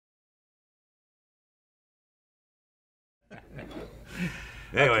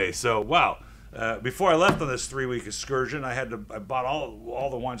Anyway, so wow. Before I left on this 3-week excursion, I bought all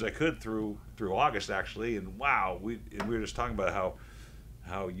the wines I could through August actually, and wow, we were just talking about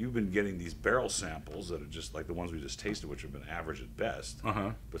how you've been getting these barrel samples that are just like the ones we just tasted, which have been average at best.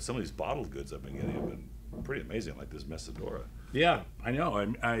 But some of these bottled goods I've been getting have been pretty amazing, like this Messidora. Yeah, I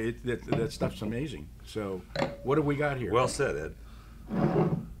know. That stuff's amazing. So, what have we got here? Well said, Ed.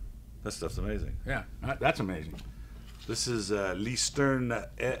 That stuff's amazing. Yeah, that's amazing. This is Listerne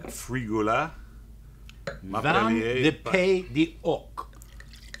et Frigoulas. Vin de Pays d'Oc.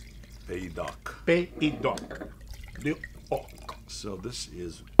 Pays d'Oc. Pays d'Oc. D'Oc. So this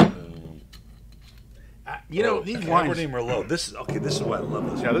is... you know, these wines... Cabernet Merlot. This is why I love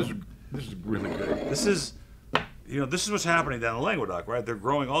this. Yeah, this is really good. This is what's happening down in Languedoc, right? They're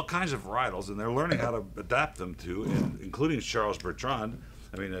growing all kinds of varietals, and they're learning how to adapt them to, including Charles Bertrand.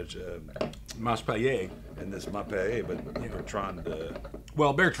 I mean, Montpellier. And this Montpellier, but Bertrand...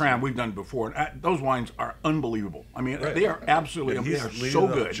 well, Bertrand, we've done before. Those wines are unbelievable. I mean, they are absolutely they are so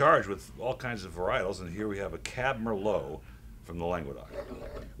good. Charged with all kinds of varietals, and here we have a Cab Merlot from the Languedoc.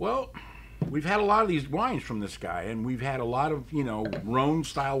 Well, we've had a lot of these wines from this guy, and we've had a lot of,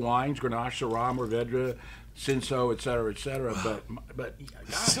 Rhone-style wines, Grenache, Syrah, Mourvedre, Cinsault, et cetera, but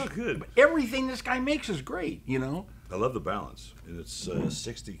so good. But everything this guy makes is great, I love the balance, and it's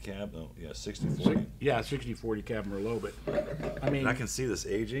 60 Cab, 60-40. Yeah, 60-40 Cab Merlot, but I mean... And I can see this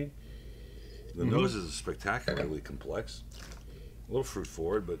aging. The nose is spectacularly complex. A little fruit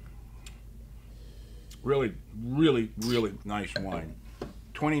forward, but... Really, really, really nice wine.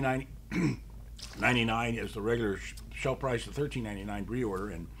 $20.99 is the regular shelf price of $13.99 pre-order,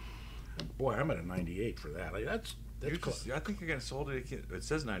 and boy, I'm at a 98 for that. That's close. I think you're getting sold it. It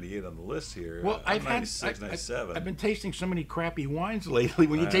says 98 on the list here. Well, I've 97. I've been tasting so many crappy wines lately.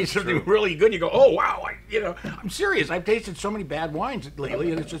 When you taste something really good, you go, "Oh wow!" I'm serious. I've tasted so many bad wines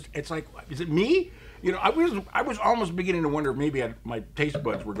lately, and it's like, is it me? I was almost beginning to wonder if maybe my taste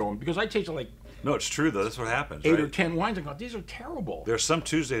buds were going, because I tasted like... No, it's true though. That's what happens. 8 or 10 wines. I go, these are terrible. There's some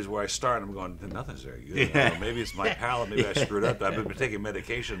Tuesdays where I start and I'm going, nothing's very good. Yeah. Maybe it's my palate. Maybe I screwed up. I've been taking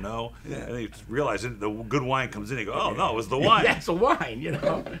medication. No, and then you realize the good wine comes in. You go, oh no, it was the wine. That's the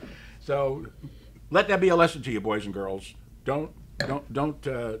wine. So let that be a lesson to you, boys and girls. Don't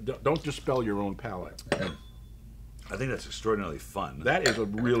dispel your own palate. I think that's extraordinarily fun. That is a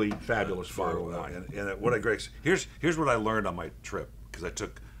really fabulous bottle of wine. And what a great... Here's what I learned on my trip, because I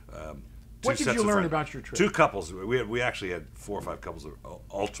took... What did you learn about your trip? 2 couples. We actually had 4 or 5 couples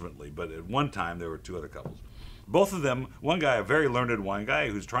ultimately, but at one time there were 2 other couples. Both of them, one guy, a very learned wine guy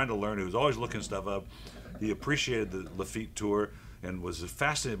who's trying to learn, who's always looking stuff up. He appreciated the Lafite tour and was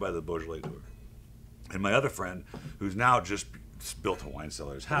fascinated by the Beaujolais tour. And my other friend, who's now just built a wine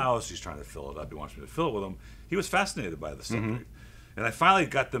cellar at his house, he's trying to fill it up. He wants me to fill it with him. He was fascinated by the subject. And I finally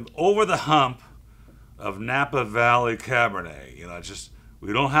got them over the hump of Napa Valley Cabernet.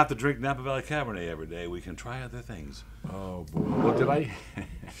 We don't have to drink Napa Valley Cabernet every day. We can try other things. Oh boy! Well,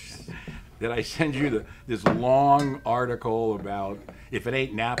 did I send you this long article about if it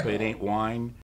ain't Napa, it ain't wine?